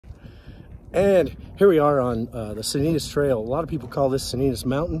And here we are on the Sanitas Trail. A lot of people call this Sanitas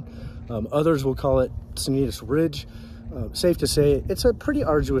Mountain. Others will call it Sanitas Ridge. Safe to say, it's a pretty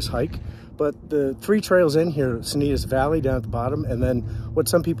arduous hike, but the three trails in here, Sanitas Valley down at the bottom, and then what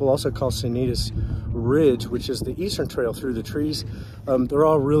some people also call Sanitas Ridge, which is the eastern trail through the trees. They're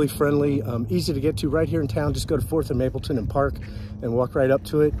all really friendly, easy to get to right here in town. Just go to 4th and Mapleton and park and walk right up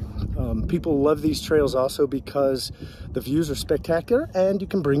to it. People love these trails also because the views are spectacular and you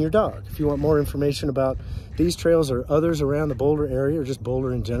can bring your dog. If you want more information about these trails or others around the Boulder area or just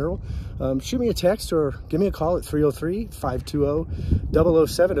Boulder in general, shoot me a text or give me a call at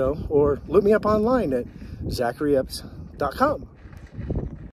 303-520-0070 or look me up online at zacharyepps.com.